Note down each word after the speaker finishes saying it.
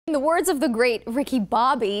In the words of the great Ricky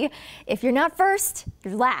Bobby, if you're not first,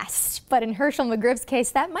 you're last. But in Hershel McGriff's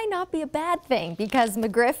case, that might not be a bad thing because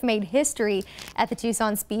McGriff made history at the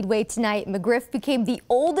Tucson Speedway tonight. McGriff became the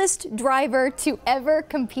oldest driver to ever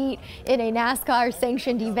compete in a NASCAR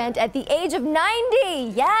sanctioned event at the age of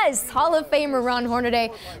 90. Yes, Hall of Famer Ron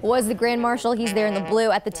Hornaday was the Grand Marshal. He's there in the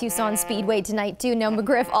blue at the Tucson Speedway tonight too. Now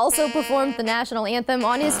McGriff also performed the national anthem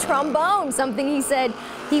on his trombone, something he said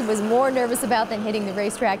he was more nervous about than hitting the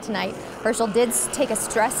racetrack tonight. Hershel did take a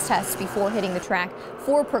stress test before hitting the track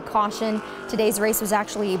for precaution. Today's race was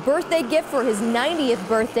actually a birthday gift for his 90th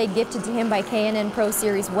birthday, gifted to him by K&N Pro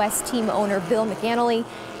Series West team owner Bill McAnally.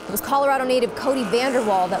 It was Colorado native Cody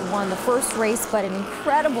Vanderwall that won the first race, but an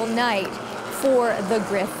incredible night for the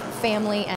Griff family.